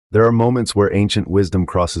There are moments where ancient wisdom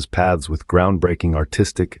crosses paths with groundbreaking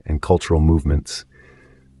artistic and cultural movements.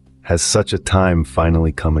 Has such a time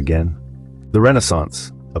finally come again? The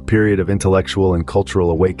Renaissance, a period of intellectual and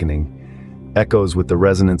cultural awakening, echoes with the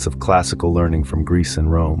resonance of classical learning from Greece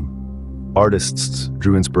and Rome. Artists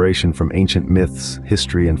drew inspiration from ancient myths,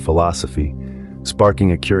 history, and philosophy,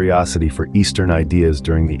 sparking a curiosity for Eastern ideas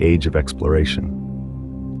during the Age of Exploration.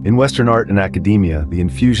 In Western art and academia, the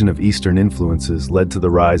infusion of Eastern influences led to the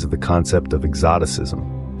rise of the concept of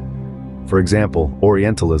exoticism. For example,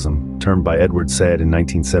 Orientalism, termed by Edward Said in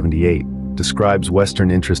 1978, describes Western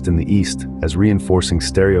interest in the East as reinforcing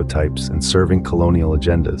stereotypes and serving colonial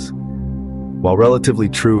agendas. While relatively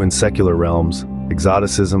true in secular realms,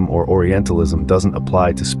 exoticism or Orientalism doesn't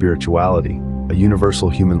apply to spirituality, a universal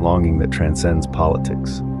human longing that transcends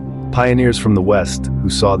politics. Pioneers from the West, who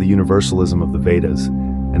saw the universalism of the Vedas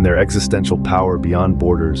and their existential power beyond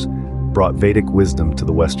borders, brought Vedic wisdom to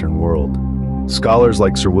the Western world. Scholars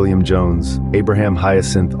like Sir William Jones, Abraham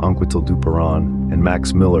Hyacinth Anquetil-Duperron, and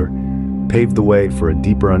Max Miller paved the way for a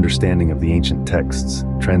deeper understanding of the ancient texts,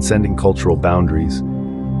 transcending cultural boundaries,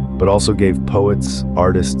 but also gave poets,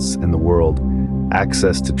 artists, and the world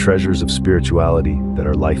access to treasures of spirituality that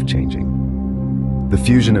are life-changing. The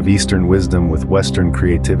fusion of Eastern wisdom with Western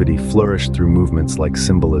creativity flourished through movements like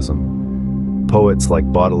Symbolism. Poets like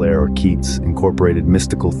Baudelaire or Keats incorporated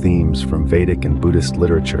mystical themes from Vedic and Buddhist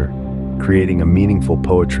literature, creating a meaningful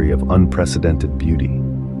poetry of unprecedented beauty.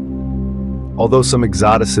 Although some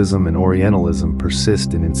exoticism and Orientalism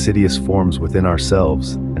persist in insidious forms within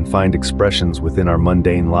ourselves and find expressions within our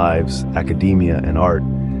mundane lives, academia, and art,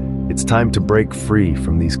 it's time to break free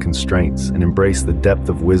from these constraints and embrace the depth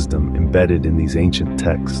of wisdom embedded in these ancient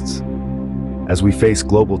texts. As we face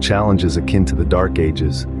global challenges akin to the Dark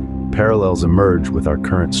Ages, parallels emerge with our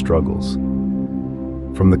current struggles.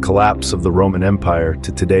 From the collapse of the Roman Empire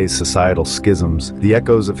to today's societal schisms, the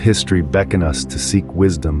echoes of history beckon us to seek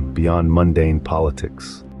wisdom beyond mundane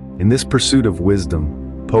politics. In this pursuit of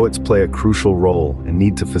wisdom, poets play a crucial role and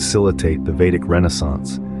need to facilitate the Vedic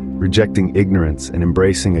Renaissance, rejecting ignorance and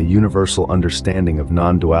embracing a universal understanding of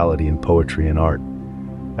non-duality in poetry and art.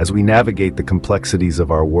 As we navigate the complexities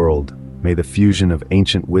of our world, may the fusion of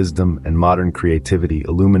ancient wisdom and modern creativity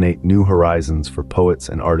illuminate new horizons for poets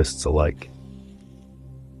and artists alike.